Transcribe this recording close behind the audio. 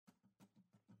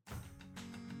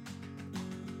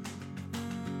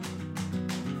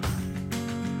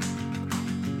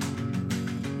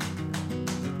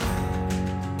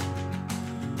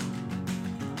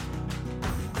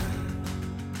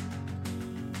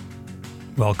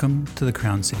Welcome to the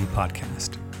Crown City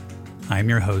Podcast. I'm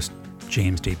your host,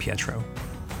 James DePietro.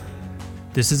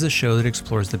 This is a show that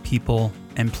explores the people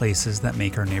and places that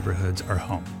make our neighborhoods our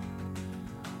home.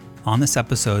 On this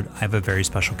episode, I have a very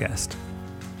special guest.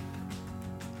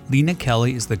 Lena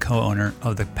Kelly is the co-owner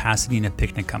of the Pasadena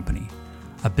Picnic Company,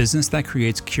 a business that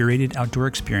creates curated outdoor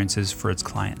experiences for its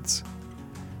clients.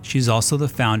 She's also the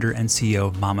founder and CEO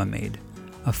of Mama Made,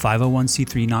 a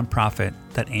 501c3 nonprofit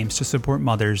that aims to support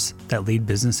mothers that lead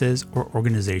businesses or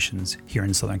organizations here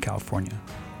in Southern California.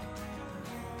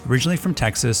 Originally from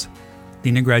Texas,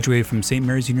 Lena graduated from St.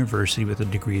 Mary's University with a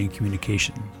degree in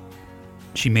communication.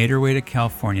 She made her way to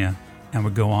California and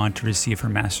would go on to receive her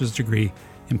master's degree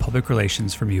in public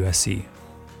relations from USC.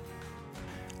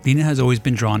 Lena has always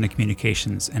been drawn to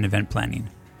communications and event planning,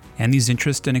 and these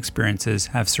interests and experiences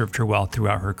have served her well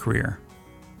throughout her career.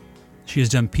 She has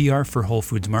done PR for Whole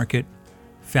Foods Market,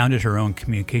 founded her own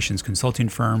communications consulting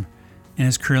firm, and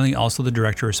is currently also the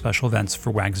director of special events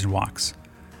for Wags and Walks,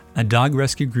 a dog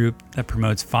rescue group that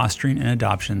promotes fostering and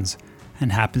adoptions,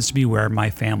 and happens to be where my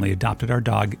family adopted our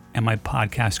dog and my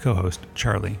podcast co-host,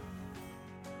 Charlie.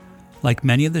 Like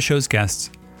many of the show's guests,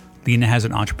 Lena has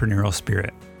an entrepreneurial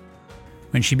spirit.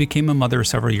 When she became a mother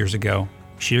several years ago,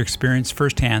 she experienced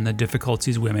firsthand the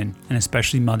difficulties women, and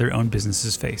especially mother-owned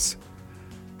businesses, face.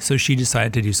 So she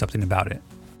decided to do something about it.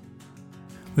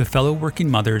 With fellow working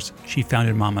mothers, she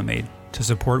founded Mama Made to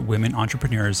support women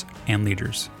entrepreneurs and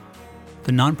leaders.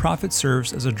 The nonprofit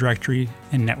serves as a directory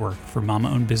and network for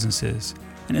mama-owned businesses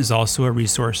and is also a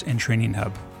resource and training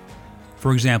hub.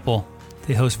 For example,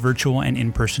 they host virtual and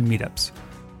in-person meetups,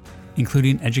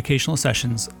 including educational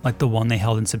sessions like the one they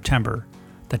held in September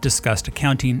that discussed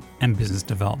accounting and business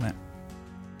development.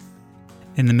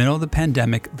 In the middle of the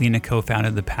pandemic, Lena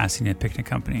co-founded the Pasadena Picnic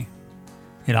Company.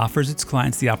 It offers its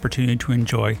clients the opportunity to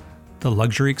enjoy the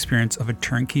luxury experience of a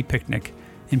turnkey picnic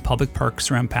in public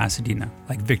parks around Pasadena,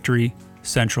 like Victory,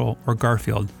 Central, or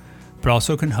Garfield, but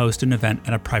also can host an event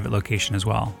at a private location as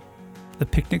well. The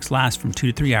picnics last from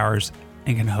 2 to 3 hours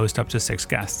and can host up to 6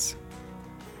 guests.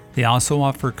 They also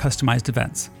offer customized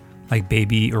events, like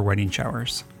baby or wedding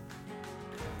showers.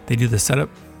 They do the setup,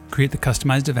 create the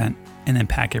customized event, and then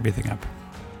pack everything up.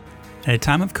 At a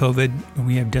time of COVID, when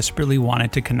we have desperately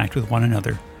wanted to connect with one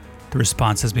another, the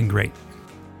response has been great.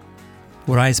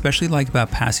 What I especially like about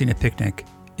Pasadena Picnic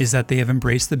is that they have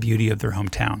embraced the beauty of their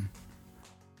hometown.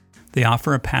 They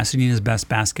offer a Pasadena's Best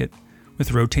basket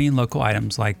with rotating local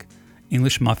items like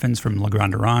English muffins from La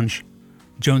Grande Orange,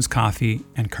 Jones Coffee,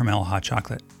 and Carmel Hot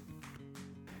Chocolate.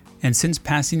 And since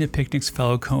Pasadena Picnic's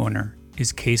fellow co-owner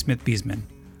is Kay Smith-Beesman,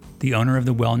 the owner of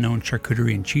the well-known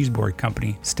charcuterie and cheese board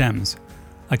company, Stems,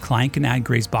 a client can add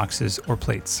graze boxes or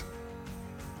plates.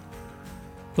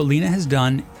 What Lena has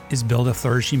done is build a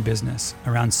flourishing business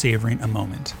around savoring a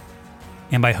moment.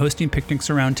 And by hosting picnics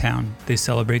around town, they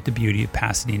celebrate the beauty of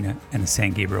Pasadena and the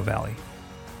San Gabriel Valley.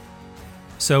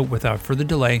 So without further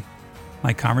delay,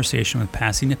 my conversation with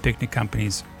Pasadena Picnic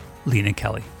Company's Lena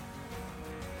Kelly.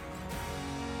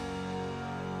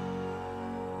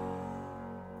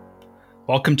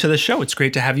 Welcome to the show. It's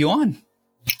great to have you on.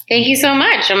 Thank you so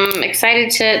much. I'm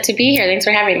excited to be here. Thanks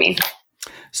for having me.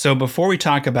 So before we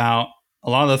talk about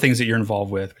a lot of the things that you're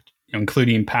involved with,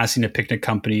 including Pasadena Picnic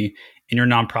Company and your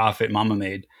nonprofit, Mama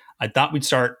Made, I thought we'd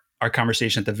start our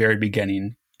conversation at the very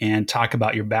beginning and talk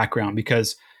about your background,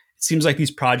 because it seems like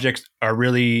these projects are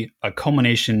really a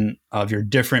culmination of your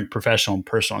different professional and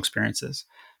personal experiences.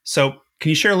 So can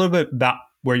you share a little bit about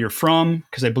where you're from?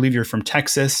 Because I believe you're from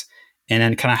Texas. And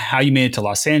then kind of how you made it to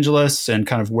Los Angeles and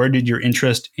kind of where did your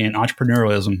interest in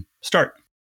entrepreneurialism start?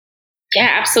 Yeah,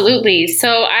 absolutely.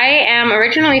 So I am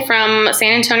originally from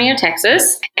San Antonio,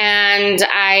 Texas, and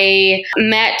I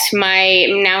met my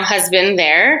now husband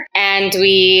there, and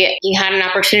he had an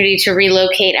opportunity to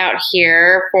relocate out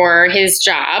here for his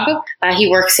job. He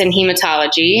works in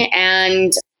hematology,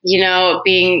 and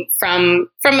being from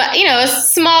a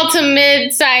small to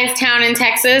mid-sized town in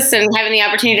Texas and having the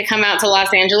opportunity to come out to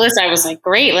Los Angeles, I was like,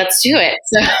 great, let's do it.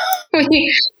 So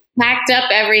we packed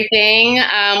up everything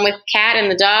with Kat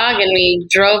and the dog, and we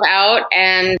drove out,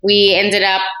 and we ended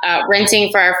up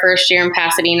renting for our first year in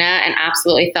Pasadena and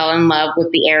absolutely fell in love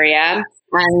with the area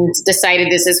and decided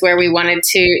this is where we wanted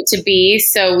to be.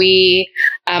 So we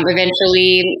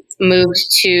eventually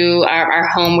moved to our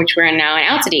home, which we're in now in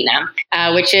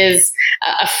Altadena, which is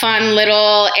a fun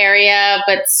little area,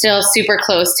 but still super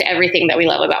close to everything that we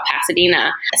love about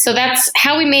Pasadena. So that's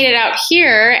how we made it out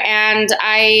here. And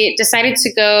I decided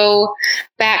to go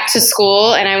back to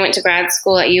school, and I went to grad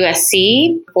school at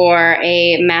USC for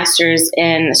a master's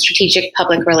in strategic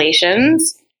public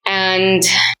relations. And,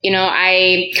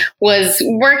 I was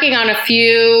working on a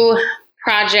few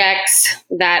projects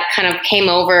that kind of came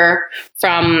over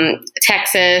from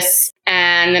Texas.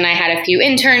 And then I had a few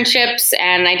internships,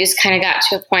 and I just kind of got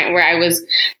to a point where I was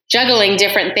juggling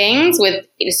different things with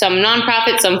some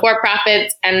nonprofits, some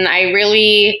for-profits. And I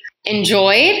really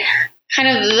enjoyed kind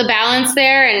of the balance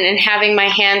there and having my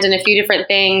hand in a few different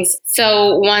things.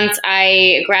 So once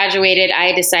I graduated,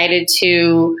 I decided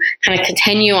to kind of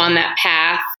continue on that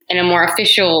path in a more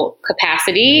official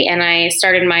capacity. And I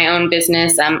started my own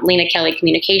business, Lena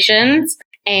Communications.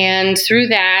 And through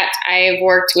that, I've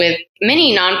worked with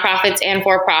many nonprofits and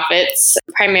for-profits,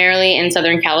 primarily in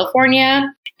Southern California.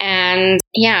 And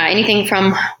anything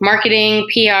from marketing,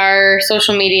 PR,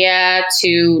 social media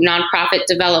to nonprofit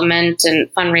development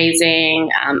and fundraising,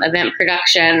 event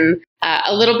production,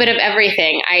 a little bit of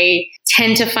everything. I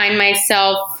tend to find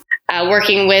myself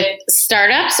working with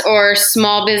startups or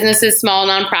small businesses, small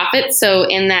nonprofits. So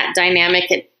in that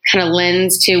dynamic, it kind of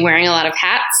lends to wearing a lot of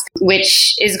hats,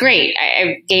 which is great.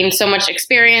 I've gained so much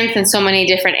experience in so many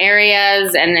different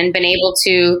areas and then been able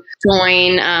to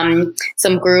join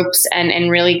some groups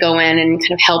and really go in and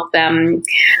kind of help them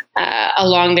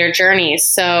along their journeys.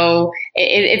 So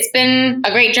it's been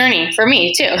a great journey for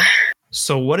me too.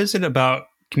 So what is it about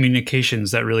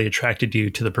communications that really attracted you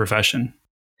to the profession?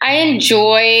 I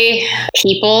enjoy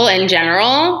people in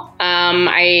general.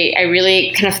 I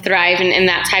really kind of thrive in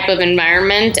that type of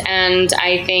environment. And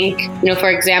I think,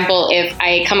 for example, if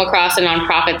I come across a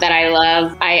nonprofit that I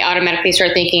love, I automatically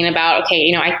start thinking about,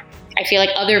 okay, I feel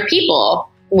like other people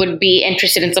would be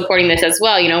interested in supporting this as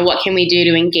well. What can we do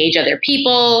to engage other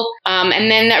people?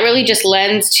 And then that really just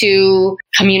lends to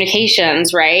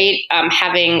communications, right?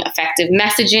 Having effective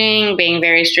messaging, being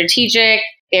very strategic.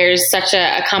 There's such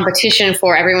a competition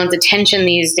for everyone's attention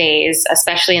these days,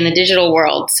 especially in the digital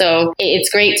world. So it's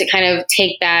great to kind of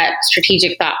take that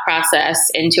strategic thought process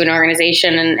into an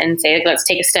organization and say, let's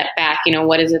take a step back.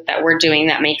 What is it that we're doing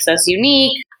that makes us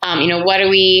unique? What are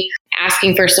we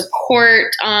asking for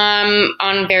support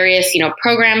on various,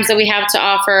 programs that we have to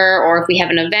offer, or if we have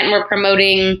an event we're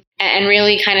promoting, and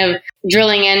really kind of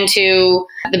drilling into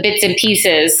the bits and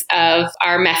pieces of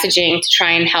our messaging to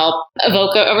try and help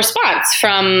evoke a response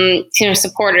from,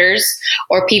 supporters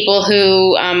or people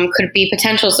who could be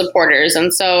potential supporters.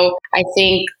 And so I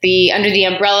think under the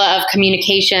umbrella of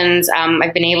communications,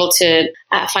 I've been able to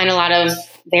find a lot of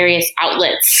various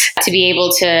outlets to be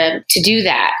able to do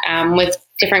that with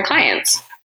different clients.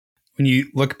 When you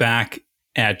look back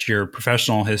at your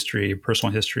professional history, your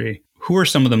personal history, who are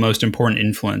some of the most important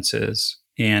influences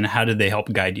and how did they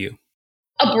help guide you?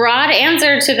 A broad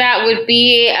answer to that would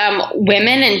be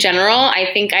women in general. I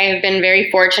think I have been very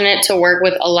fortunate to work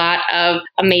with a lot of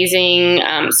amazing,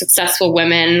 successful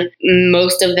women,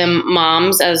 most of them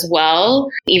moms as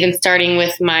well. Even starting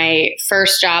with my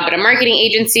first job at a marketing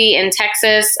agency in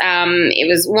Texas, it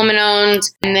was woman-owned.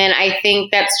 And then I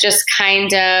think that's just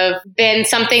kind of been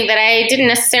something that I didn't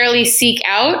necessarily seek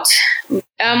out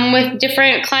with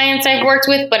different clients I've worked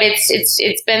with, but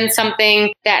it's been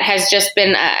something that has just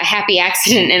been a happy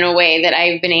accident in a way that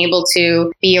I've been able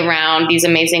to be around these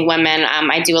amazing women.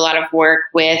 I do a lot of work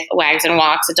with Wags and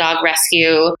Walks, a dog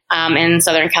rescue in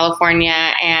Southern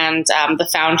California, and the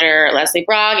founder, Leslie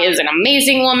Brogg, is an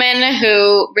amazing woman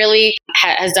who really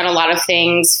has done a lot of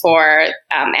things for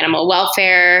animal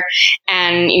welfare,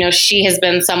 and she has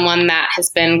been someone that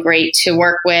has been great to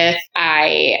work with.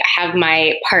 I have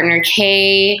my partner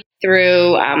Kay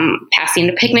through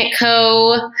Pasadena Picnic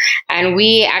Co. And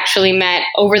we actually met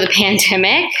over the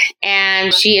pandemic,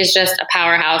 and she is just a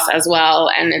powerhouse as well.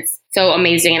 And it's so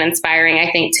amazing and inspiring, I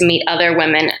think, to meet other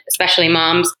women, especially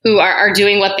moms, who are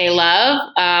doing what they love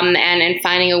and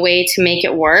finding a way to make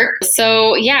it work.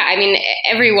 So,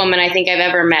 every woman I think I've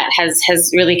ever met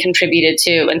has really contributed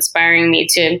to inspiring me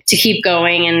to keep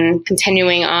going and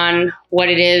continuing on what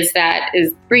it is that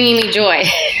is bringing me joy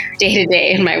day to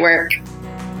day in my work.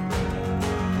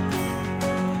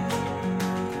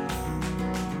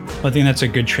 I think that's a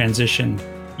good transition.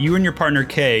 You and your partner,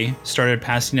 Kay, started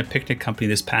Pasadena Picnic Company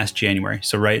this past January,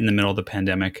 so right in the middle of the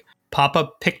pandemic.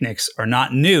 Pop-up picnics are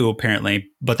not new, apparently,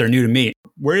 but they're new to me.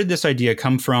 Where did this idea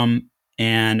come from,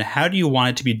 and how do you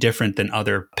want it to be different than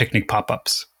other picnic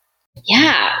pop-ups?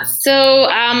 Yeah, so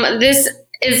this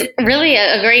is really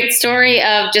a great story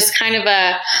of just kind of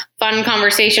a fun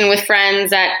conversation with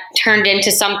friends that turned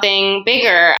into something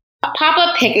bigger.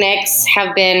 Pop-up picnics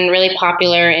have been really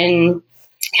popular in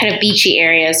kind of beachy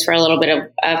areas for a little bit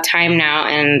of time now,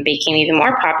 and became even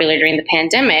more popular during the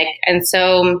pandemic. And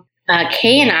so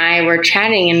Kay and I were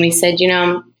chatting, and we said,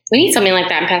 we need something like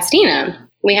that in Pasadena.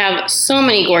 We have so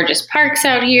many gorgeous parks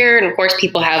out here. And of course,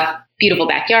 people have beautiful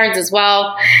backyards as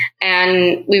well.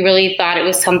 And we really thought it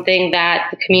was something that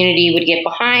the community would get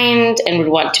behind and would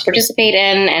want to participate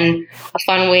in, and a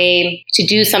fun way to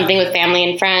do something with family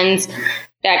and friends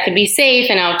that could be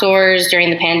safe and outdoors during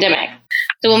the pandemic.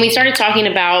 So when we started talking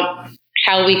about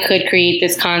how we could create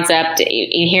this concept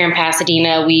here in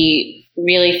Pasadena, we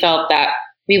really felt that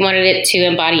we wanted it to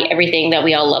embody everything that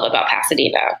we all love about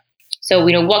Pasadena. So,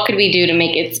 what could we do to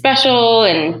make it special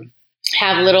and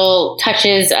have little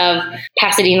touches of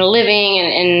Pasadena living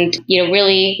and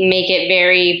really make it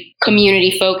very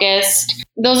community focused.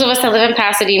 Those of us that live in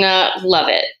Pasadena love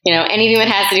it. Anything that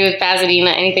has to do with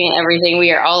Pasadena, anything and everything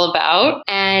we are all about.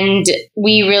 And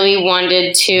we really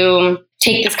wanted to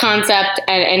take this concept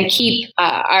and keep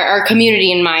our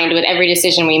community in mind with every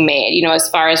decision we made, as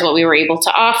far as what we were able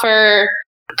to offer,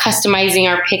 customizing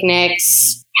our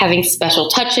picnics, having special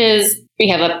touches. We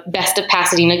have a Best of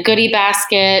Pasadena goodie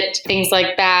basket, things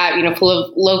like that, full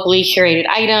of locally curated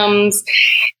items.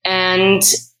 And,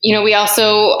 we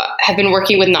also have been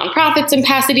working with nonprofits in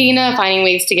Pasadena, finding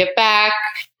ways to give back.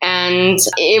 And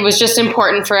it was just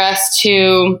important for us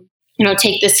to,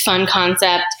 take this fun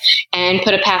concept and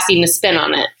put a Pasadena spin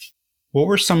on it. What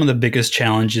were some of the biggest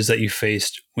challenges that you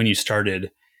faced when you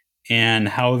started, and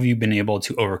how have you been able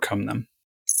to overcome them?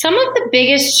 Some of the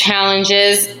biggest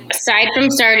challenges, aside from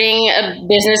starting a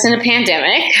business in a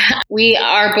pandemic, we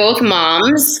are both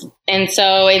moms. And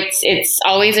so it's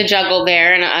always a juggle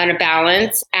there and a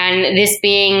balance. And this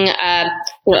being a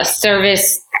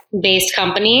service-based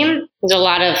company, there's a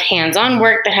lot of hands-on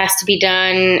work that has to be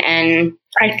done. And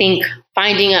I think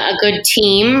finding a good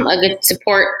team, a good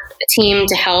support team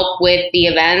to help with the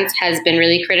events has been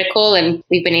really critical. And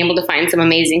we've been able to find some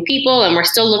amazing people, and we're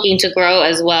still looking to grow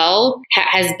as well.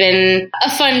 Has been a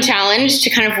fun challenge to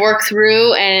kind of work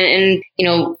through and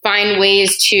find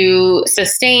ways to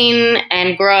sustain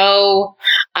and grow,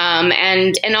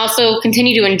 and also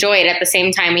continue to enjoy it at the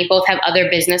same time. We both have other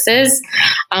businesses,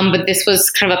 but this was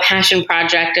kind of a passion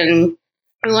project, and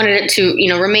we wanted it to,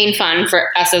 remain fun for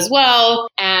us as well.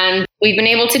 And we've been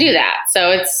able to do that. So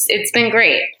it's been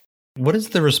great. What has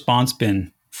the response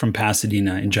been from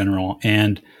Pasadena in general?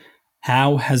 And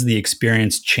how has the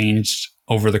experience changed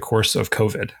over the course of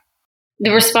COVID?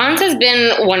 The response has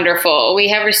been wonderful. We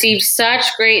have received such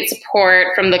great support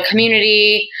from the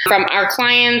community, from our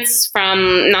clients, from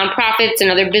nonprofits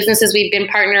and other businesses we've been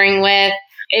partnering with.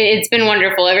 It's been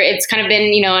wonderful. It's kind of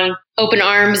been, an open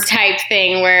arms type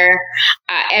thing where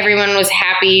everyone was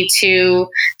happy to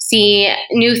see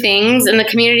new things in the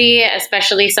community,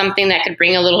 especially something that could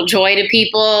bring a little joy to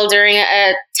people during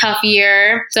a tough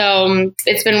year. So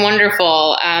it's been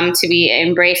wonderful to be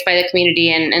embraced by the community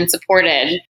and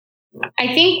supported. I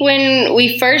think when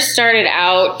we first started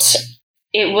out,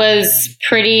 it was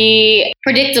pretty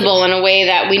predictable in a way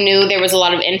that we knew there was a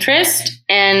lot of interest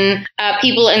and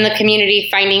people in the community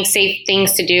finding safe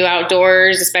things to do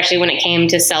outdoors, especially when it came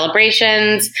to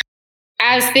celebrations.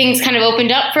 As things kind of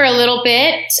opened up for a little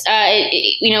bit,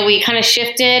 we kind of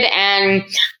shifted, and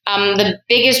the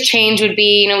biggest change would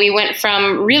be, we went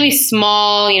from really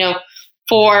small,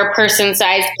 4-person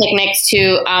sized picnics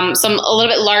to a little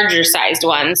bit larger sized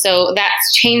ones. So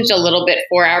that's changed a little bit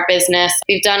for our business.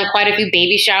 We've done quite a few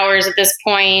baby showers at this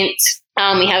point.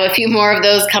 We have a few more of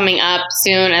those coming up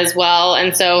soon as well.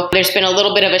 And so there's been a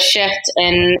little bit of a shift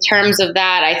in terms of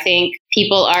that. I think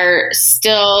people are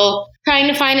still trying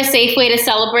to find a safe way to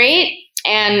celebrate.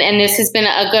 And this has been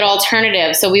a good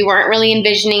alternative. So we weren't really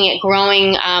envisioning it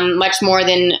growing much more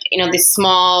than, the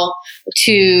small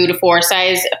 2 to 4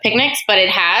 size picnics, but it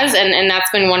has. And that's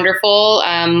been wonderful.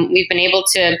 We've been able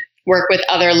to work with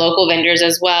other local vendors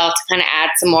as well to kind of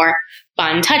add some more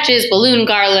fun touches, balloon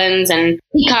garlands and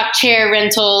peacock chair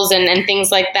rentals and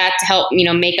things like that to help,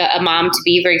 make a mom to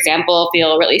be, for example,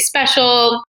 feel really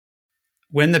special.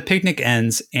 When the picnic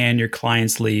ends and your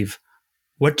clients leave,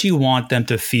 what do you want them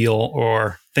to feel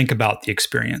or think about the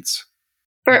experience?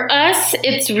 For us,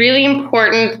 it's really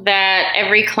important that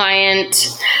every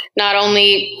client not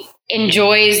only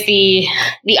enjoys the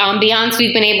ambiance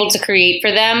we've been able to create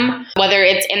for them, whether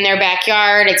it's in their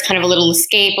backyard, it's kind of a little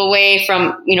escape away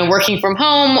from, working from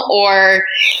home, or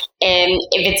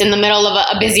if it's in the middle of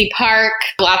a busy park,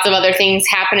 lots of other things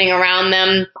happening around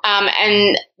them.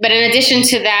 But in addition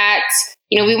to that,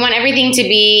 we want everything to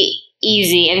be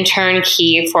easy and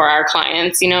turnkey for our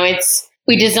clients.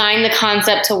 We design the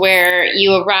concept to where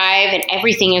you arrive and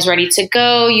everything is ready to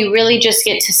go. You really just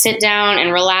get to sit down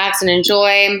and relax and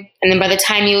enjoy. And then by the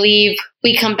time you leave,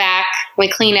 we come back We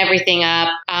clean everything up.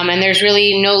 And there's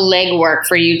really no legwork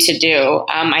for you to do.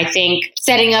 I think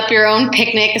setting up your own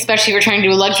picnic, especially if you're trying to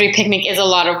do a luxury picnic, is a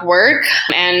lot of work.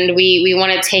 And we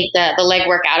want to take the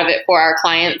legwork out of it for our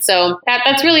clients. So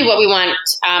that's really what we want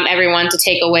everyone to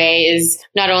take away, is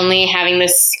not only having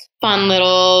this fun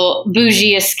little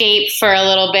bougie escape for a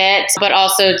little bit, but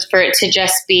also for it to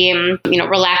just be,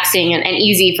 relaxing and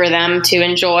easy for them to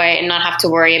enjoy and not have to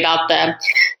worry about the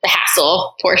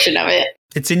hassle portion of it.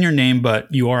 It's in your name, but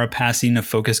you are a Pasadena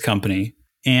focused company,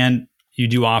 and you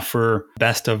do offer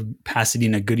best of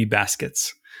Pasadena goodie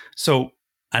baskets. So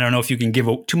I don't know if you can give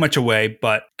too much away,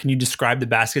 but can you describe the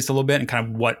baskets a little bit and kind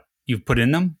of what you've put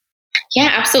in them? Yeah,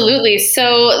 absolutely.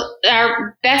 So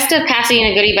our Best of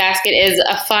Pasadena Goodie Basket is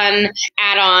a fun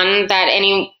add-on that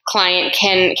any client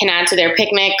can add to their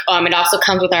picnic. It also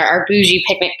comes with our bougie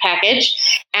picnic package,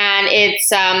 and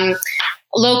it's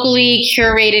locally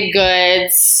curated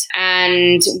goods,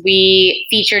 and we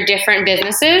feature different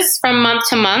businesses from month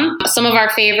to month. Some of our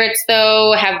favorites,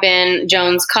 though, have been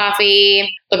Jones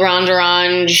Coffee, Le Grand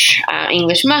Orange,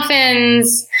 English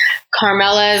Muffins,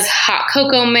 Carmela's Hot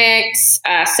Cocoa Mix,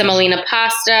 Semolina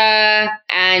Pasta,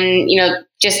 and,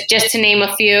 just to name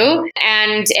a few.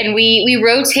 And we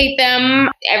rotate them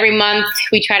every month.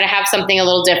 We try to have something a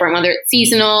little different, whether it's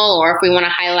seasonal or if we want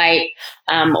to highlight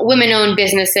women-owned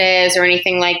businesses or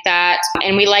anything like that.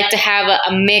 And we like to have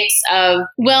a mix of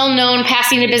well-known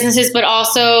Pasadena businesses, but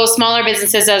also smaller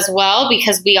businesses as well,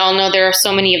 because we all know there are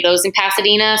so many of those in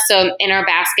Pasadena. So in our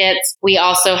baskets, we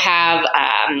also have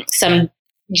some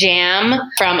jam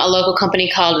from a local company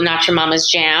called Not Your Mama's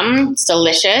Jam. It's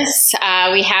delicious.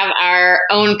 We have our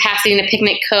own Pasadena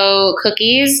Picnic Co.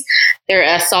 cookies. They're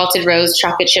a salted rose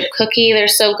chocolate chip cookie. They're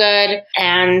so good.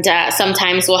 And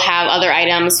sometimes we'll have other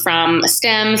items from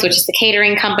Stems, which is the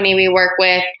catering company we work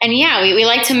with. And yeah, we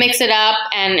like to mix it up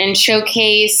and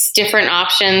showcase different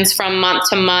options from month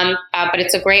to month. But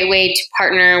it's a great way to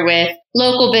partner with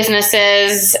local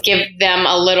businesses, give them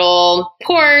a little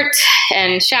support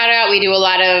and shout out. We do a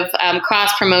lot of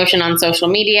cross promotion on social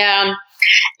media.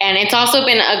 And it's also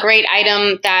been a great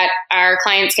item that our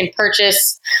clients can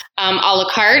purchase a la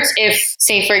carte. If,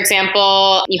 say, for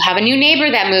example, you have a new neighbor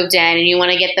that moved in and you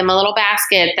want to get them a little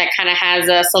basket that kind of has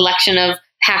a selection of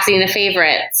Pasadena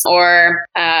favorites, or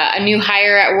a new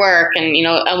hire at work and,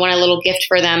 I want a little gift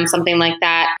for them, something like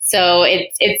that. So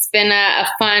it's been a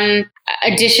fun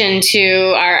addition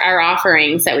to our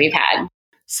offerings that we've had.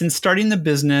 Since starting the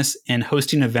business and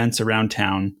hosting events around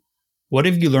town, what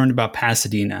have you learned about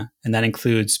Pasadena? And that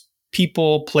includes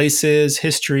people, places,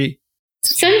 history.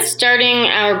 Since starting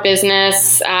our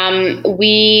business,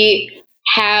 we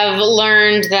have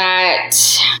learned that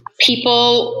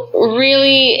people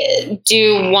really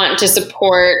do want to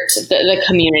support the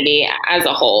community as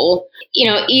a whole.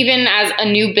 Even as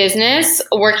a new business,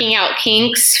 working out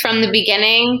kinks from the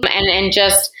beginning and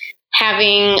just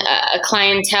having a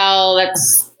clientele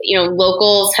that's,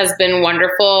 locals has been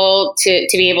wonderful to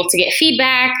be able to get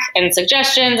feedback and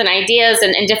suggestions and ideas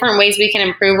and different ways we can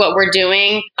improve what we're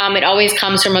doing. It always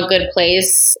comes from a good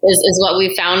place is what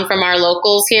we've found from our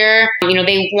locals here.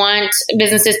 They want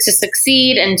businesses to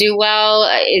succeed and do well.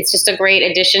 It's just a great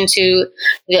addition to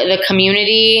the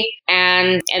community.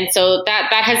 And so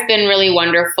that has been really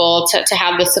wonderful to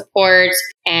have the support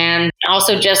and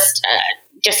also just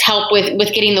help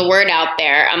with getting the word out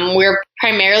there. We're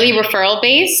primarily referral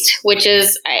based, which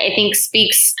is, I think,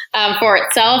 speaks for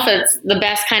itself. It's the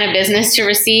best kind of business to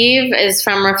receive is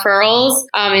from referrals,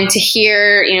 and to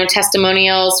hear,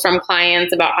 testimonials from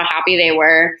clients about how happy they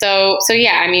were. So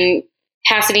yeah,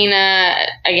 Pasadena,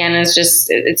 again, is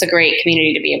it's a great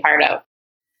community to be a part of.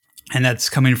 And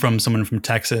that's coming from someone from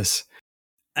Texas.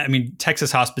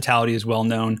 Texas hospitality is well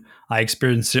known. I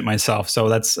experienced it myself, so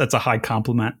that's a high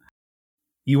compliment.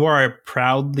 You are a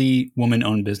proudly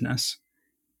woman-owned business.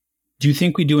 Do you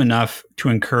think we do enough to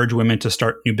encourage women to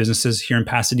start new businesses here in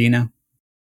Pasadena?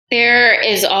 There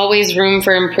is always room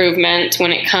for improvement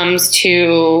when it comes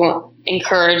to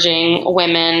encouraging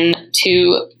women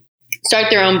to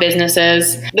start their own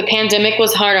businesses. The pandemic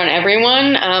was hard on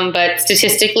everyone, but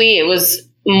statistically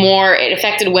it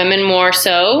affected women more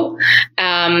so,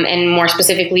 and more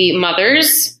specifically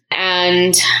mothers.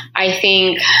 And I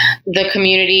think the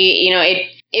community,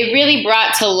 it really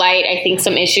brought to light, I think,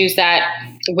 some issues that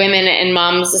women and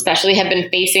moms especially have been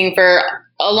facing for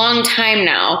a long time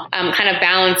now, kind of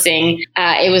balancing.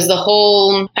 It was the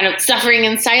whole kind of suffering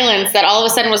in silence that all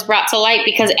of a sudden was brought to light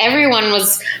because everyone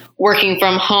was working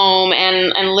from home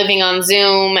and living on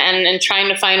Zoom and trying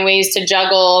to find ways to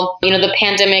juggle. The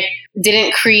pandemic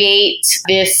didn't create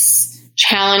this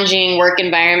challenging work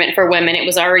environment for women. It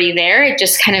was already there. It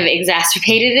just kind of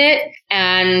exacerbated it.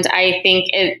 And I think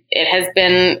it has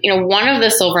been, one of the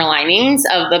silver linings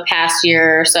of the past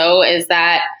year or so is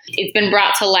that it's been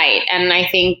brought to light. And I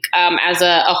think as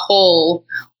a whole,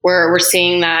 we're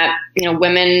seeing that,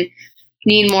 women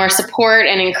need more support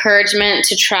and encouragement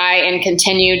to try and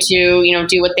continue to,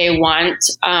 do what they want.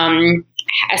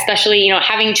 Especially,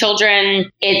 having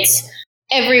children,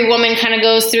 every woman kind of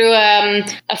goes through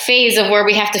a phase of where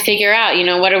we have to figure out,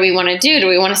 what do we want to do? Do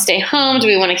we want to stay home? Do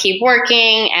we want to keep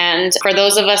working? And for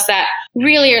those of us that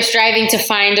really are striving to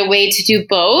find a way to do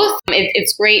both,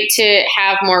 it's great to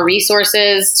have more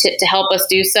resources to help us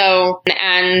do so.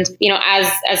 And,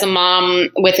 as a mom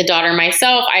with a daughter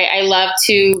myself, I love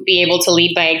to be able to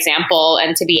lead by example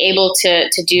and to be able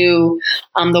to do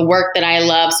the work that I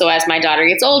love. So as my daughter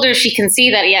gets older, she can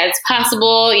see that, yeah, it's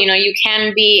possible, you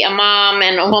can be a mom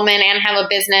and a woman and have a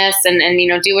business and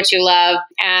do what you love.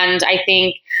 And I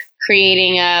think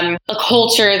creating a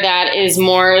culture that is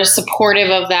more supportive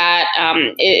of that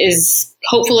is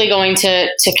hopefully going to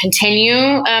continue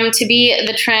to be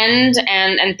the trend,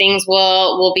 and things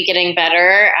will be getting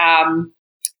better.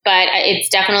 But it's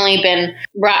definitely been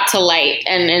brought to light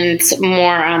and it's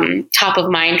more top of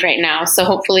mind right now. So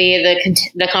hopefully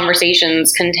the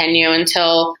conversations continue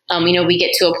until, we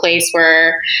get to a place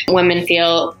where women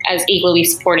feel as equally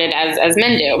supported as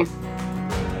men do.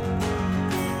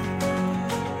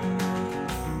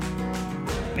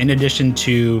 In addition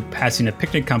to Pasadena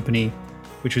Picnic Company,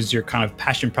 which was your kind of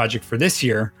passion project for this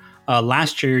year,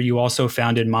 last year you also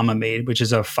founded Mama Made, which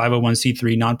is a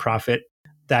 501c3 nonprofit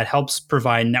that helps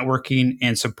provide networking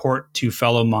and support to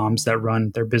fellow moms that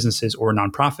run their businesses or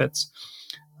nonprofits.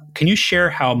 Can you share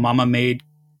how Mama Made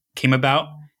came about?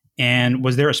 And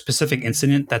was there a specific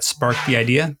incident that sparked the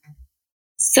idea?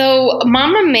 So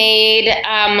Mama Made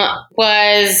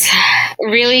was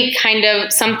really kind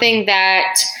of something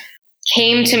that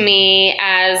came to me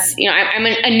as, I'm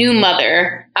a new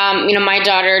mother. My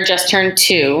daughter just turned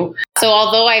 2. So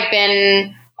although I've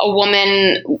been a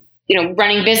woman,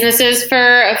 running businesses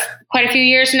for quite a few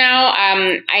years now,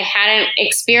 I hadn't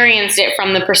experienced it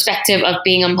from the perspective of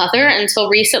being a mother until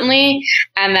recently.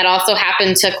 And that also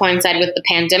happened to coincide with the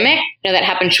pandemic. That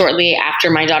happened shortly after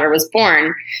my daughter was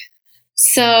born.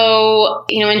 So,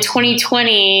 in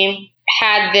 2020,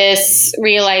 had this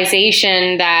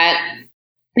realization that,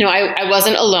 I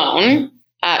wasn't alone.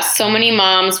 So many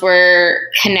moms were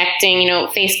connecting.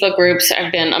 Facebook groups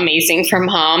have been amazing for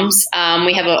moms.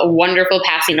 We have a wonderful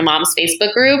Pasadena Moms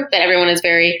Facebook group that everyone is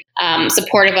very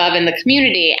supportive of in the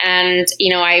community. And,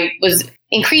 I was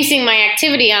increasing my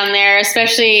activity on there,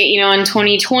 especially, in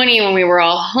 2020 when we were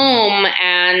all home.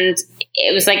 And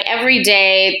it was like every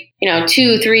day,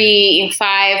 2, 3,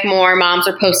 5 more moms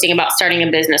were posting about starting a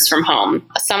business from home.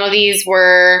 Some of these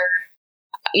were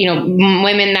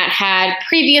women that had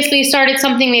previously started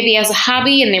something maybe as a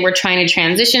hobby and they were trying to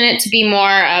transition it to be more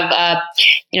of a,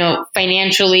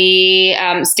 financially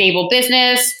stable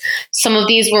business. Some of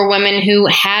these were women who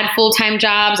had full-time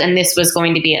jobs and this was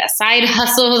going to be a side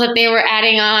hustle that they were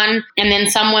adding on. And then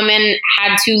some women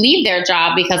had to leave their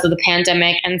job because of the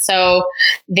pandemic. And so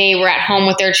they were at home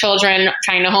with their children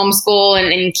trying to homeschool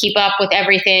and keep up with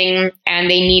everything. And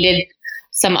they needed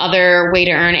some other way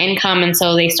to earn income. And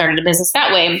so they started a business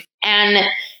that way. And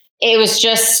it was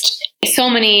just so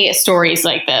many stories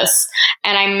like this.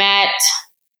 And I met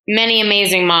many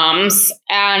amazing moms.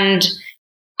 And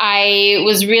I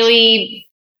was really,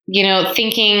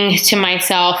 thinking to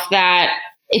myself that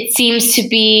it seems to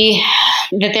be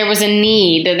that there was a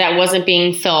need that wasn't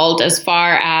being filled as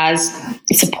far as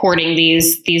supporting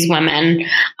these women.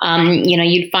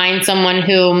 You'd find someone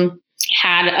who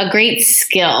had a great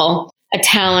skill, a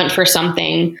talent for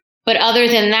something. But other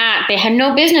than that, they had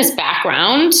no business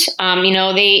background.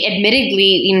 They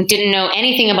admittedly didn't know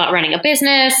anything about running a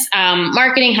business,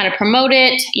 marketing, how to promote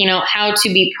it, how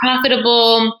to be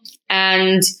profitable.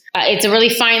 And it's a really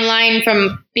fine line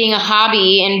from being a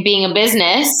hobby and being a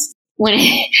business when,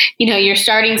 you're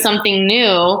starting something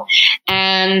new.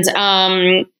 And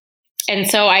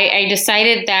so I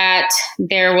decided that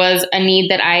there was a need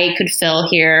that I could fill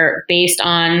here based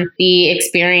on the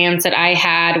experience that I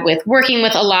had with working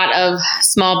with a lot of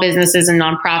small businesses and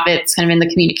nonprofits kind of in the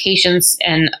communications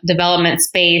and development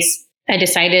space. I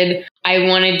decided I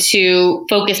wanted to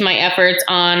focus my efforts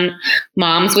on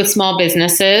moms with small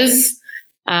businesses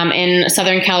in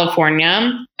Southern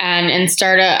California and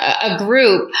start a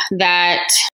group that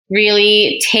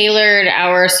really tailored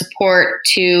our support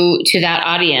to that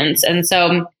audience. And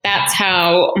so that's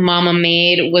how Mama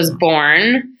Made was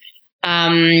born.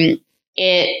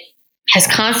 It has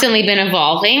constantly been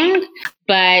evolving,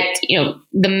 But,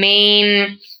 the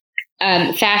main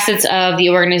facets of the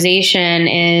organization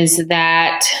is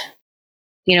that,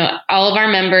 all of our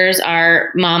members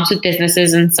are moms with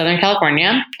businesses in Southern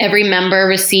California. Every member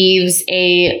receives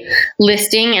a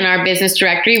listing in our business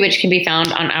directory, which can be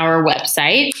found on our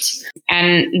website.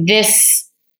 And this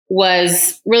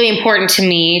was really important to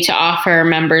me to offer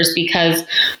members because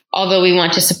although we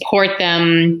want to support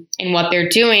them in what they're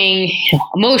doing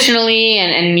emotionally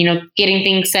and getting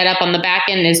things set up on the back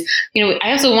end is,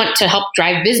 I also want to help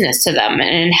drive business to them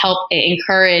and help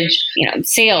encourage,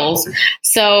 sales.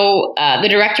 So the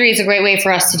directory is a great way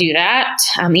for us to do that.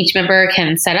 Each member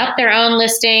can set up their own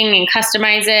listing and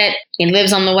customize it. It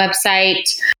lives on the website.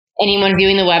 Anyone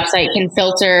viewing the website can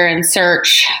filter and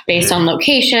search based on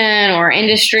location or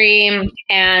industry.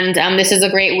 And this is a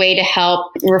great way to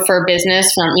help refer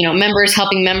business from, members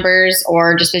helping members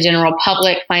or just the general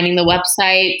public finding the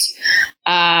website.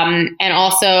 And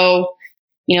also,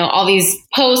 all these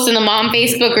posts in the mom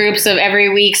Facebook groups of every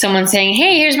week, someone saying,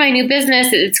 hey, here's my new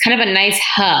business. It's kind of a nice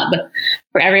hub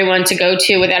for everyone to go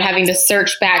to without having to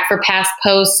search back for past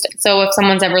posts. So if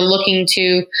someone's ever looking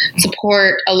to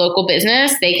support a local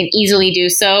business, they can easily do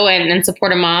so and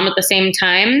support a mom at the same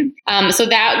time. So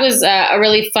that was a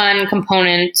really fun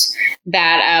component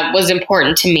that was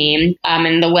important to me.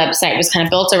 And the website was kind of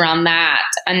built around that.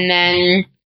 And then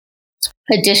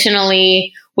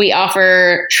additionally, we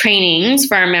offer trainings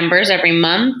for our members every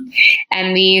month,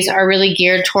 and these are really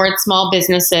geared towards small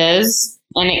businesses.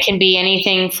 And it can be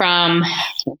anything from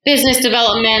business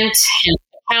development,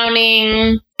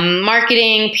 accounting,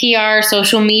 marketing, PR,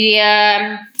 social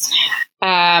media,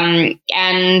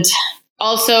 and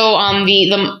also on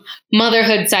the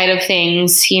motherhood side of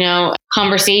things,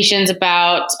 conversations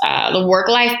about the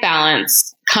work-life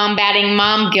balance, combating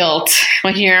mom guilt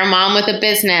when you're a mom with a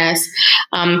business,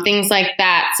 things like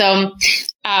that. So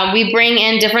we bring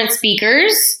in different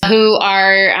speakers who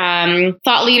are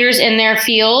thought leaders in their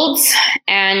fields,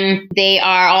 and they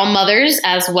are all mothers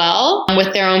as well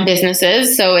with their own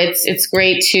businesses. So it's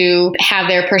great to have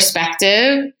their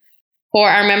perspective for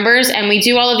our members. And we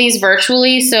do all of these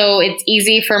virtually, so it's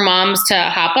easy for moms to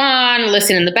hop on,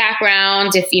 listen in the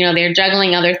background if they're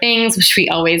juggling other things, which we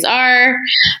always are.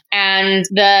 And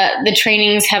the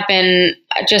trainings have been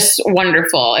just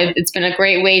wonderful. It's been a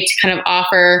great way to kind of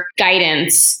offer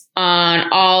guidance on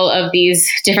all of these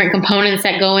different components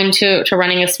that go into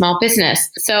running a small business.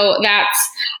 So that's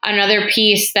another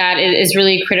piece that is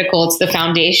really critical to the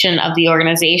foundation of the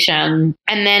organization.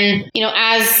 And then,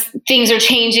 as things are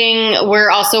changing, we're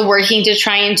also working to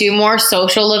try and do more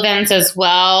social events as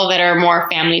well that are more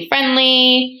family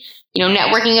friendly,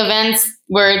 networking events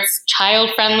where it's child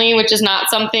friendly, which is not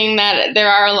something that there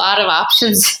are a lot of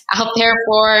options out there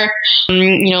for,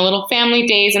 little family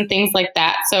days and things like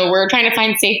that. So we're trying to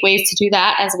find safe ways to do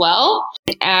that as well,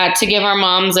 to give our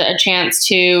moms a chance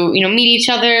to, meet each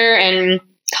other and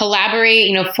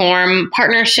collaborate, form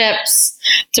partnerships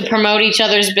to promote each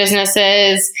other's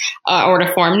businesses or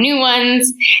to form new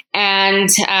ones, and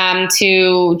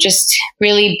to just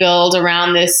really build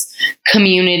around this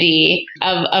community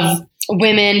of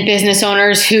women business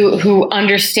owners who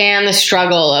understand the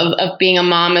struggle of being a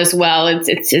mom as well.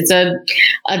 It's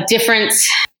a different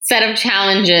set of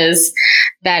challenges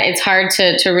that it's hard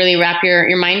to really wrap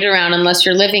your mind around unless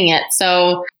you're living it.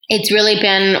 So it's really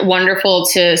been wonderful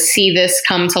to see this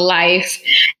come to life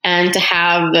and to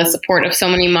have the support of so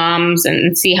many moms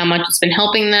and see how much it's been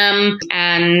helping them.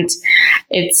 And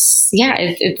it's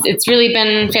really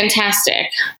been fantastic.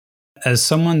 As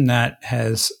someone that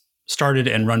has started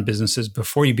and run businesses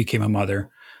before you became a mother,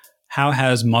 how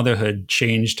has motherhood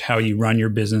changed how you run your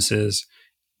businesses,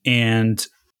 and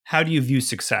how do you view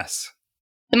success?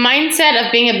 The mindset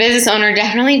of being a business owner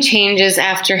definitely changes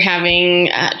after having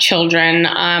children.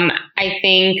 I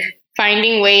think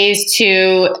finding ways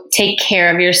to take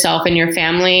care of yourself and your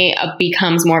family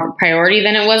becomes more of a priority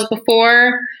than it was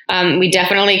before. We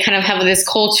definitely kind of have this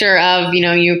culture of,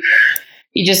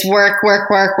 you just work.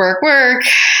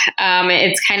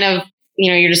 It's kind of,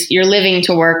 you're living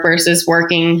to work versus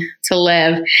working to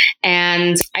live.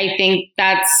 And I think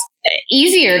that's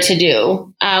easier to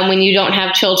do when you don't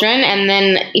have children. And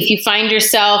then if you find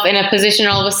yourself in a position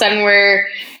all of a sudden where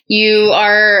you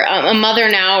are a mother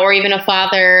now or even a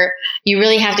father, you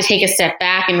really have to take a step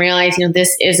back and realize,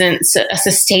 this isn't a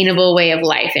sustainable way of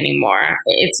life anymore.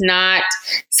 It's not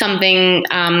something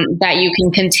that you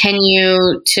can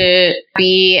continue to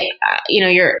be,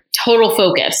 your total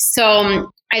focus.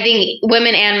 So I think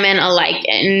women and men alike,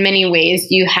 in many ways,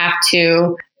 you have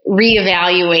to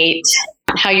reevaluate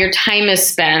how your time is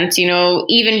spent,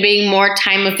 even being more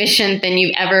time efficient than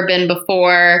you've ever been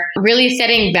before, really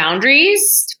setting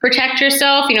boundaries to protect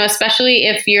yourself, especially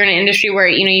if you're in an industry where,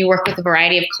 you work with a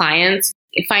variety of clients.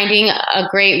 Finding a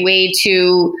great way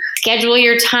to schedule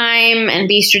your time and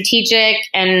be strategic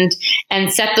and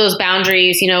set those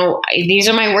boundaries. These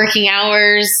are my working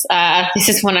hours. This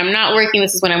is when I'm not working.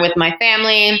 This is when I'm with my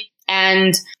family.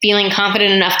 And feeling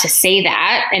confident enough to say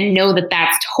that and know that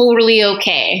that's totally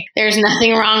okay. There's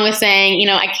nothing wrong with saying,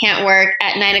 I can't work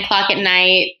at 9:00 at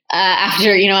night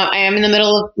after, I am in the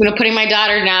middle of, putting my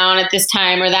daughter down at this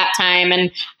time or that time. And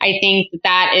I think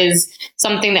that is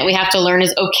something that we have to learn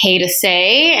is okay to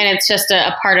say. And it's just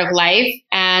a part of life.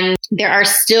 And there are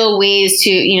still ways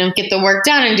to, get the work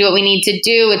done and do what we need to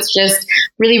do. It's just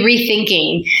really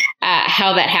rethinking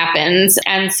how that happens.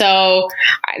 And so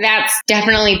that's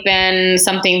definitely been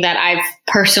something that I've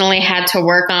personally had to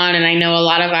work on. And I know a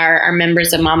lot of our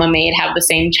members of Mama Made have the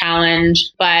same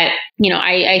challenge. But,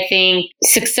 I think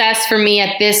success for me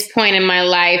at this point in my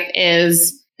life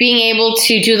is being able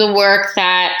to do the work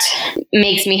that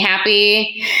makes me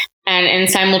happy and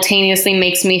simultaneously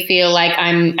makes me feel like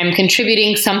I'm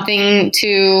contributing something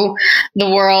to the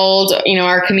world,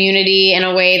 our community in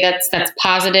a way that's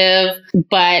positive,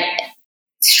 but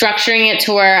structuring it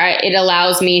to where it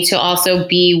allows me to also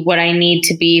be what I need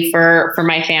to be for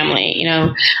my family,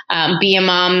 be a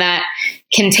mom that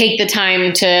can take the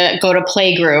time to go to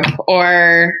play group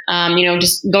or,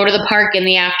 just go to the park in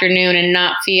the afternoon and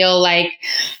not feel like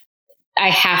I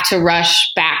have to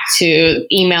rush back to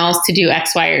emails to do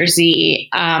X, Y, or Z,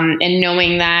 and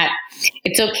knowing that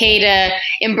it's okay to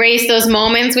embrace those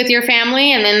moments with your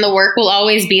family, and then the work will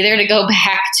always be there to go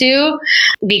back to,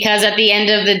 because at the end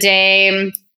of the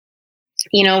day,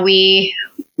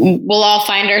 we'll all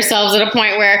find ourselves at a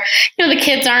point where, the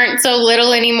kids aren't so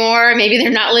little anymore. Maybe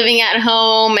they're not living at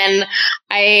home. And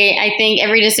I think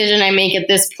every decision I make at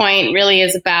this point really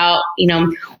is about,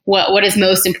 what is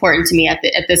most important to me at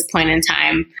this point in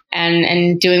time,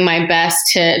 and doing my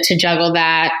best to juggle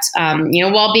that,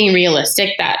 while being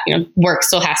realistic that, work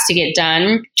still has to get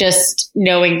done. Just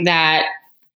knowing that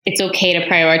it's okay to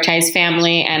prioritize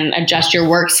family and adjust your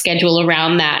work schedule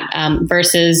around that,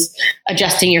 versus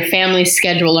adjusting your family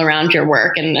schedule around your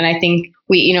work. And I think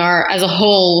we, as a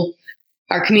whole,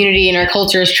 our community and our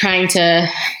culture is trying to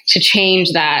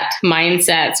change that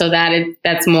mindset so that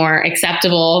that's more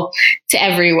acceptable to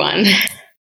everyone.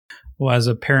 Well, as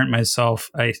a parent myself,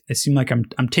 I seem like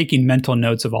I'm taking mental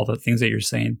notes of all the things that you're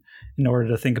saying in order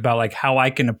to think about like how I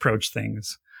can approach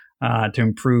things to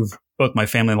improve both my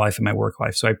family life and my work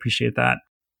life. So I appreciate that.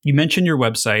 You mentioned your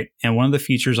website, and one of the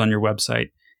features on your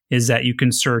website is that you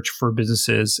can search for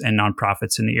businesses and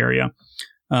nonprofits in the area.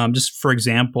 Just for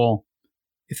example,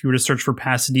 if you were to search for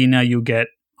Pasadena, you'll get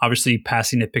obviously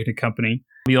Pasadena Picnic Company.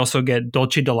 You also get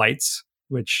Dolce Delights,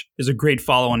 which is a great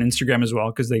follow on Instagram as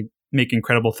well because they make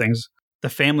incredible things. The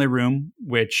Family Room,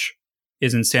 which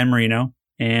is in San Marino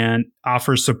and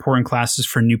offers support and classes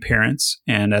for new parents.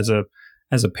 And as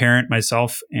a parent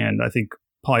myself, and I think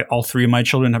probably all three of my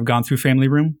children have gone through Family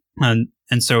Room. And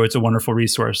so it's a wonderful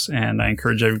resource, and I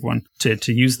encourage everyone to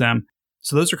use them.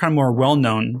 So those are kind of more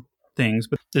well-known things.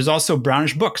 But there's also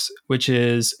Brownish Books, which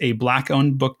is a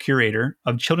Black-owned book curator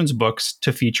of children's books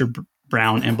to feature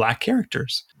brown and Black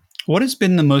characters. What has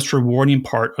been the most rewarding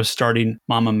part of starting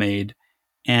Mama Made,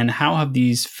 and how have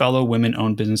these fellow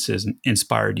women-owned businesses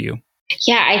inspired you?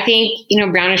 Yeah, I think,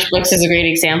 Brownish Books is a great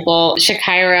example.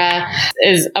 Shakira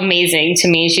is amazing to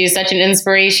me. She's such an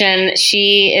inspiration.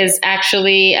 She is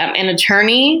actually an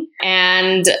attorney,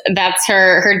 and that's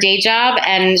her day job.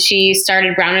 And she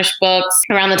started Brownish Books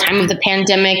around the time of the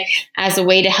pandemic as a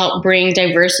way to help bring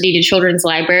diversity to children's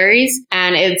libraries.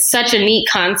 And it's such a neat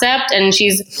concept. And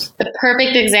she's the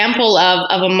perfect example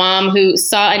of a mom who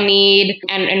saw a need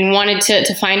and wanted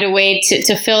to find a way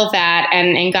to fill that,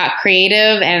 and got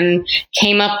creative and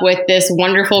came up with this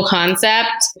wonderful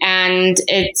concept. And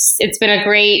it's been a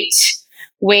great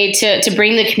way to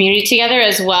bring the community together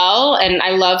as well. And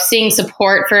I love seeing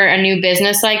support for a new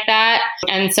business like that.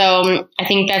 And so I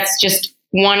think that's just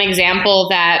one example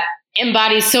that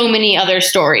embodies so many other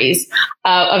stories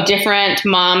of different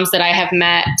moms that I have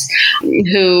met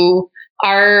who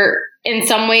are in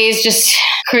some ways just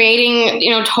creating,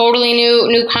 totally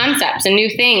new concepts and new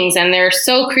things. And they're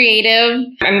so creative.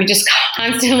 I'm just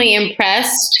constantly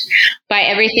impressed by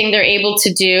everything they're able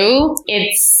to do.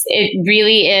 It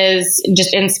really is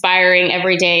just inspiring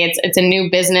every day. It's a new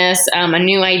business, a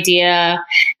new idea.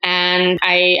 And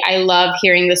I love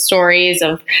hearing the stories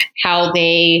of how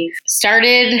they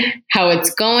started, how it's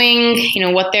going,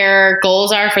 what their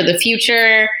goals are for the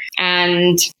future.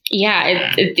 And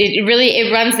yeah, it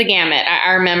really runs the gamut.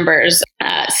 Our members,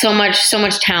 so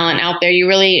much talent out there. You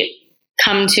really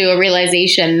come to a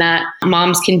realization that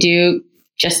moms can do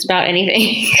just about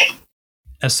anything.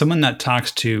 As someone that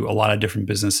talks to a lot of different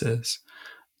businesses,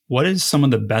 what is some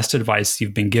of the best advice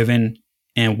you've been given,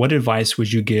 and what advice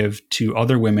would you give to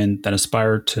other women that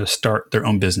aspire to start their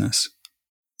own business?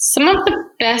 Some of the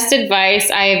best advice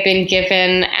I have been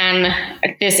given, and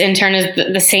this in turn is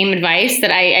the same advice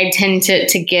that I tend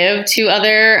to give to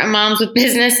other moms with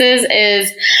businesses,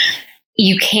 is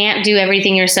you can't do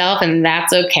everything yourself, and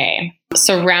that's okay.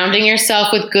 Surrounding yourself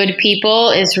with good people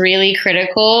is really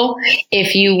critical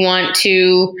if you want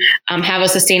to have a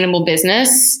sustainable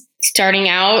business. Starting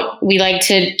out, we like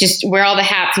to just wear all the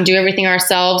hats and do everything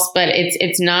ourselves, but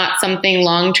it's not something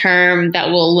long-term that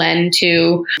will lend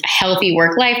to a healthy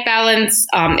work-life balance.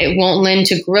 It won't lend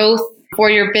to growth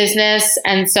for your business.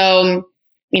 And so,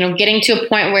 getting to a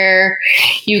point where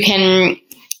you can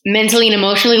mentally and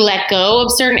emotionally let go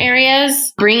of certain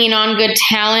areas, bringing on good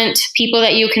talent, people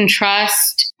that you can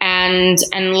trust, and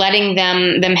letting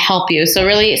them help you. So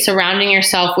really surrounding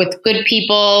yourself with good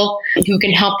people who can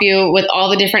help you with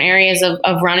all the different areas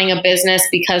of running a business,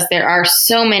 because there are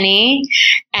so many.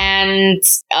 And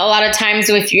a lot of times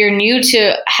if you're new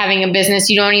to having a business,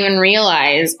 you don't even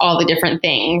realize all the different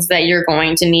things that you're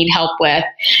going to need help with.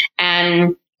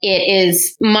 And it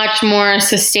is much more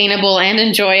sustainable and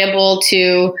enjoyable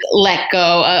to let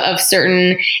go of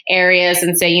certain areas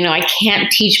and say, I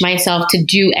can't teach myself to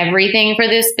do everything for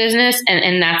this business,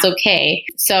 and that's okay.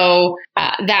 So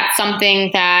that's something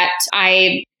that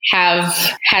I have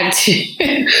had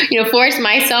to, force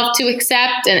myself to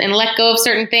accept and let go of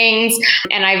certain things.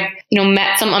 And I've,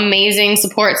 met some amazing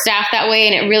support staff that way.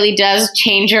 And it really does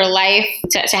change your life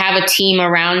to have a team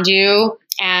around you.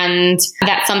 And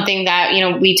that's something that,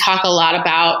 we talk a lot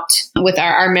about with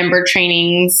our member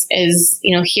trainings is,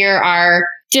 here are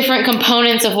different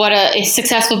components of what a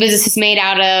successful business is made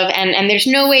out of. And there's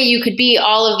no way you could be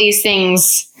all of these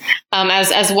things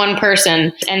as one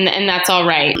person. And that's all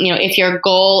right. If your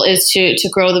goal is to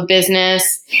grow the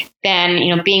business,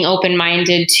 then, being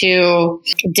open-minded to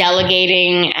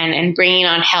delegating and bringing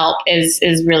on help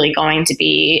is really going to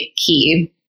be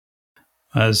key.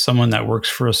 As someone that works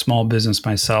for a small business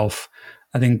myself,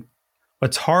 I think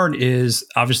what's hard is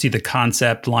obviously the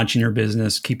concept, launching your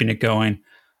business, keeping it going.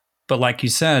 But like you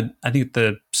said, I think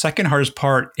the second hardest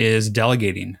part is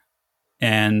delegating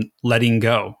and letting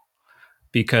go,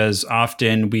 because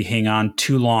often we hang on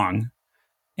too long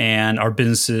and our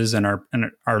businesses and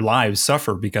our lives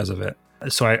suffer because of it.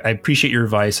 So I appreciate your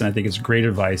advice, and I think it's great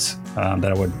advice that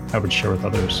I would share with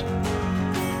others.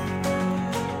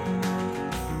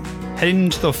 Heading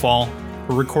into the fall,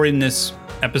 we're recording this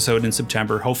episode in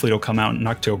September. Hopefully it'll come out in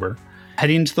October.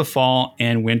 Heading into the fall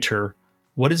and winter,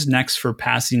 what is next for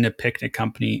Pasadena Picnic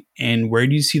Company, and where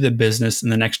do you see the business in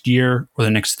the next year or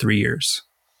the next 3 years?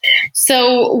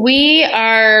 So we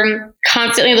are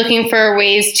constantly looking for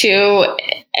ways to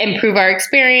improve our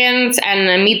experience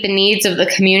and meet the needs of the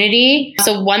community.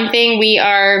 So one thing we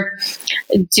are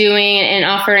doing and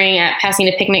offering at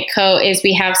Pasadena Picnic Co. is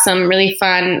we have some really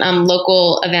fun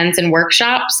local events and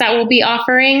workshops that we'll be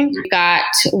offering. We've got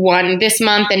one this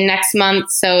month and next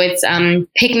month. So it's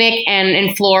picnic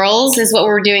and florals is what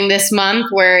we're doing this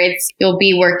month, where you'll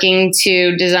be working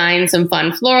to design some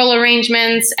fun floral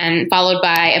arrangements, and followed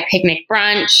by a picnic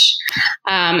brunch.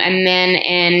 And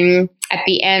then at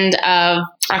the end of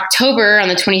October, on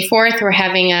the 24th, we're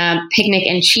having a picnic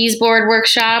and cheese board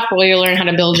workshop where you'll learn how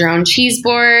to build your own cheese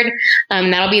board.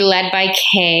 That'll be led by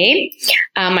Kay,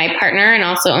 my partner and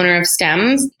also owner of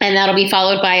Stems. And that'll be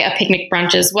followed by a picnic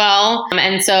brunch as well.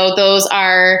 And so those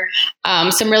are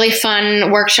some really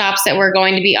fun workshops that we're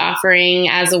going to be offering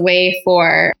as a way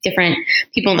for different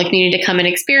people in the community to come and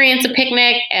experience a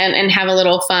picnic and have a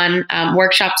little fun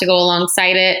workshop to go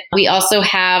alongside it. We also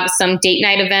have some date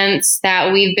night events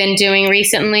that we've been doing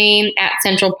recently at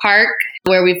Central Park,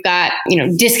 where we've got,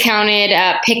 discounted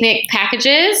picnic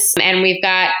packages, and we've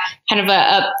got kind of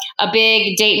a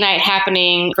big date night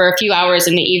happening for a few hours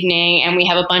in the evening. And we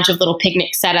have a bunch of little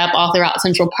picnics set up all throughout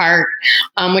Central Park,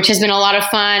 which has been a lot of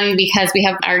fun because we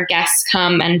have our guests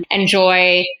come and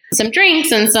enjoy some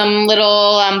drinks and some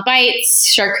little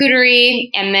bites, charcuterie.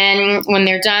 And then when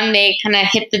they're done, they kind of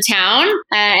hit the town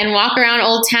and walk around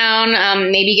Old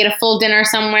Town, maybe get a full dinner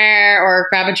somewhere or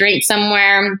grab a drink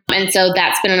somewhere. And so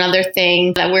that's been another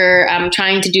thing that we're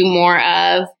trying to do more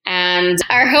of. And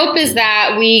our hope is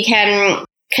that we can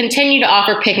continue to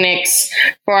offer picnics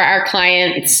for our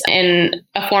clients in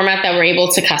a format that we're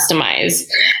able to customize.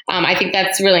 I think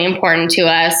that's really important to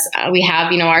us. We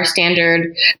have, our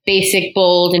standard basic,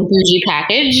 bold, and bougie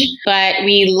package, but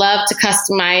we love to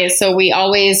customize. So we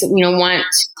always, want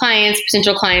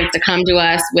potential clients to come to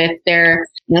us with their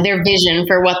vision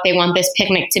for what they want this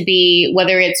picnic to be,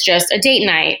 whether it's just a date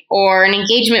night or an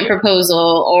engagement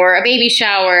proposal or a baby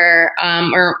shower,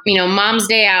 or, mom's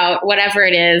day out, whatever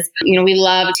it is. We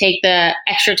love to take the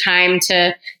extra time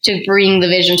to bring the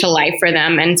vision to life for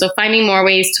them. And so finding more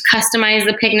ways to customize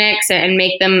the picnics and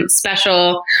make them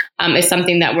special is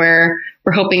something that we're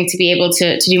hoping to be able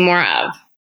to do more of.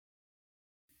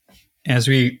 As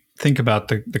we think about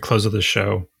the close of the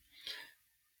show,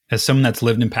 as someone that's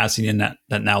lived in Pasadena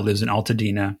that now lives in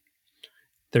Altadena,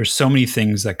 there's so many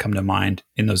things that come to mind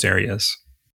in those areas.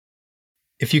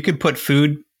 If you could put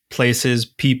food, places,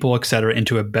 people, etc.,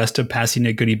 into a best of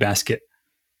Pasadena goodie basket,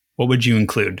 what would you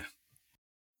include?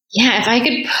 Yeah, if I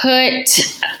could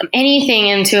put anything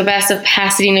into a best of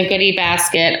Pasadena goodie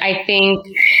basket, I think...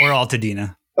 Or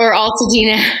Altadena.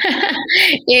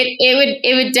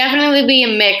 It would definitely be a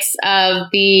mix of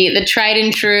the tried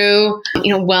and true,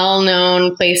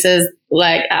 well-known places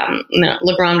like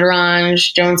Le Grand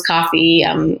Orange, Jones Coffee,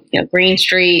 Green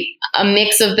Street, a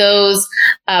mix of those,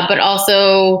 but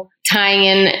also tying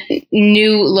in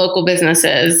new local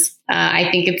businesses. I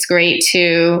think it's great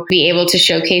to be able to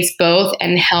showcase both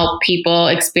and help people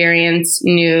experience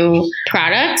new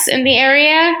products in the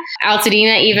area.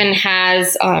 Altadena even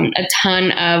has a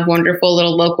ton of wonderful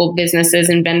little local businesses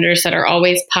and vendors that are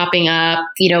always popping up.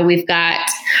 We've got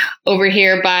over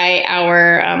here by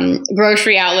our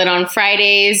grocery outlet on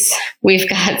Fridays, we've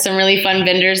got some really fun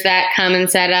vendors that come and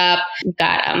set up. We've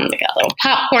got like a little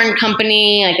popcorn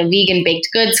company, like a vegan baked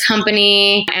goods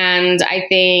company. And I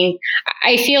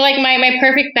feel like my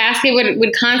perfect basket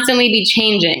would constantly be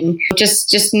changing.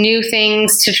 Just new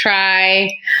things to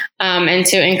try, and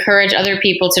to encourage other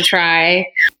people to try.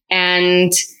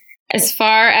 And as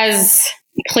far as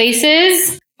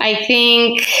places, I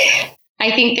think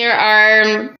there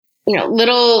are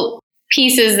little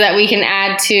pieces that we can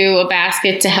add to a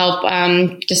basket to help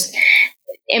just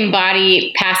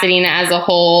embody Pasadena as a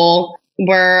whole.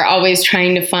 We're always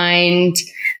trying to find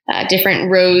different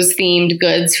rose themed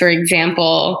goods, for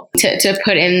example, to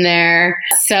put in there.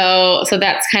 So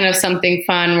that's kind of something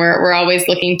fun we're always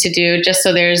looking to do, just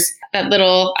so there's that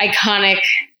little iconic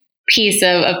piece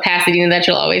of Pasadena that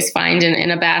you'll always find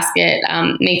in a basket.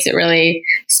 Makes it really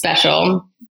special.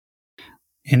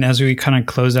 And as we kind of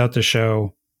close out the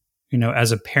show,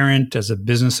 as a parent, as a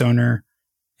business owner,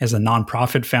 as a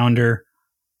nonprofit founder,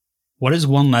 what is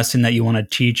one lesson that you want to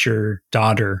teach your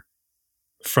daughter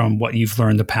from what you've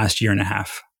learned the past year and a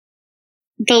half?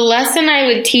 The lesson I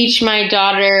would teach my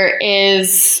daughter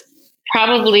is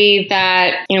probably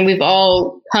that, we've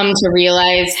all come to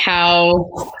realize how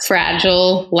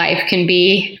fragile life can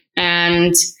be.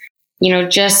 And,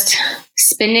 just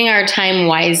spending our time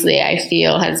wisely, I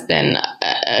feel, has been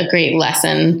a great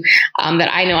lesson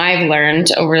that I know I've learned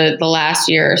over the last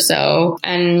year or so.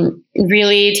 And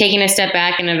really taking a step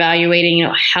back and evaluating,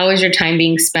 how is your time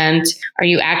being spent? Are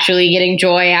you actually getting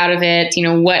joy out of it?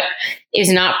 What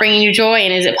is not bringing you joy?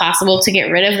 And is it possible to get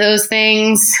rid of those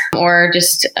things or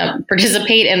just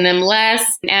participate in them less?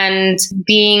 And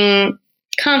being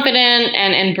confident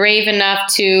and brave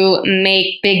enough to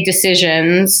make big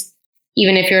decisions,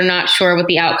 even if you're not sure what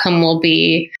the outcome will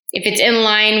be. If it's in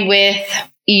line with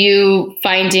you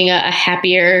finding a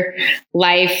happier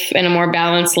life and a more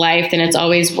balanced life, then it's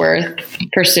always worth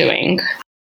pursuing.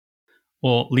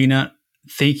 Well, Lena,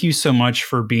 thank you so much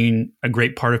for being a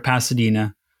great part of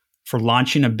Pasadena, for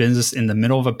launching a business in the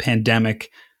middle of a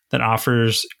pandemic that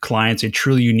offers clients a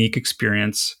truly unique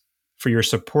experience, for your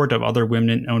support of other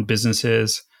women-owned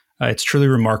businesses. It's truly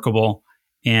remarkable.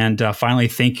 And finally,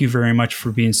 thank you very much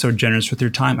for being so generous with your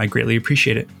time. I greatly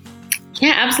appreciate it.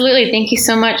 Yeah, absolutely. Thank you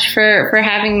so much for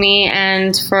having me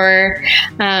and for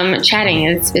chatting.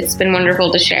 It's been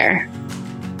wonderful to share.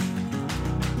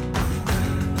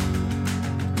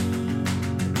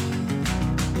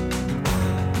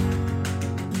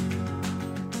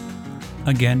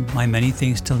 Again, my many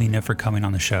thanks to Lena for coming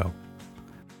on the show.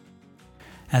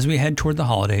 As we head toward the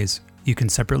holidays, you can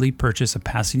separately purchase a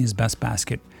Pasadena's Best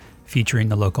Basket featuring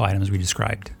the local items we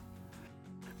described.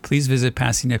 Please visit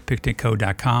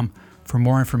PasadenaPicnicCo.com for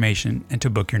more information and to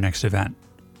book your next event.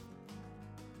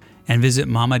 And visit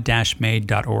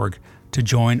mama-made.org to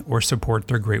join or support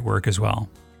their great work as well.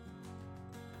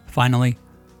 Finally,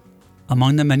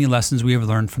 among the many lessons we have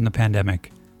learned from the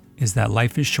pandemic is that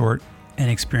life is short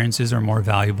and experiences are more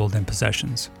valuable than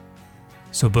possessions.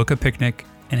 So book a picnic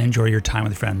and enjoy your time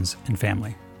with friends and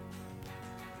family.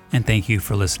 And thank you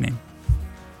for listening.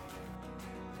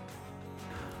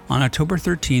 On October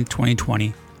 13th,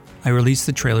 2020, I released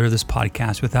the trailer of this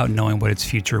podcast without knowing what its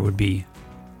future would be.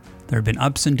 There have been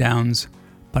ups and downs,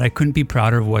 but I couldn't be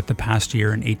prouder of what the past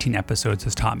year and 18 episodes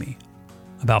has taught me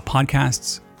about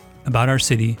podcasts, about our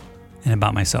city, and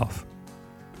about myself.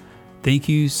 Thank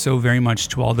you so very much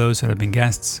to all those that have been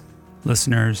guests,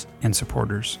 listeners, and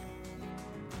supporters.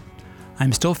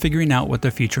 I'm still figuring out what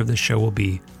the future of this show will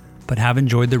be, but have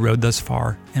enjoyed the road thus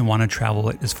far and want to travel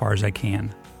it as far as I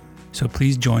can. So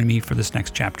please join me for this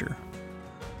next chapter.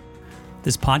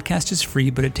 This podcast is free,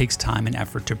 but it takes time and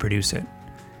effort to produce it.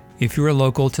 If you are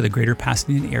local to the greater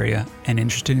Pasadena area and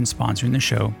interested in sponsoring the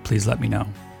show, please let me know.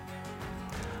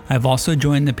 I have also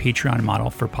joined the Patreon model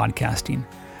for podcasting.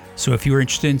 So if you are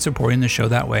interested in supporting the show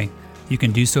that way, you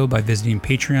can do so by visiting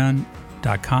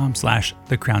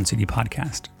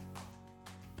patreon.com/thecrowncitypodcast.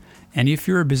 And if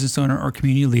you're a business owner or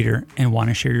community leader and want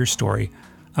to share your story,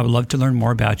 I would love to learn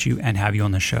more about you and have you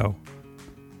on the show.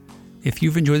 If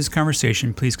you've enjoyed this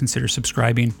conversation, please consider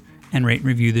subscribing and rate and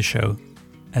review the show,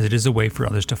 as it is a way for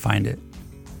others to find it.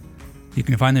 You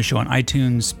can find the show on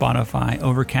iTunes, Spotify,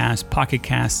 Overcast, Pocket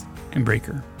Casts, and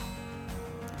Breaker.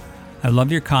 I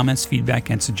love your comments, feedback,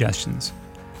 and suggestions.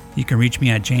 You can reach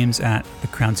me at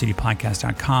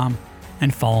james@thecrowncitypodcast.com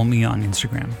and follow me on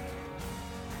Instagram.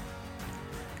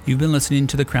 You've been listening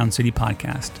to the Crown City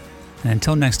Podcast. And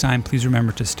until next time, please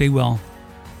remember to stay well,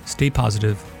 stay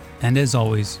positive, and as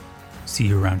always, see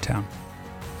you around town.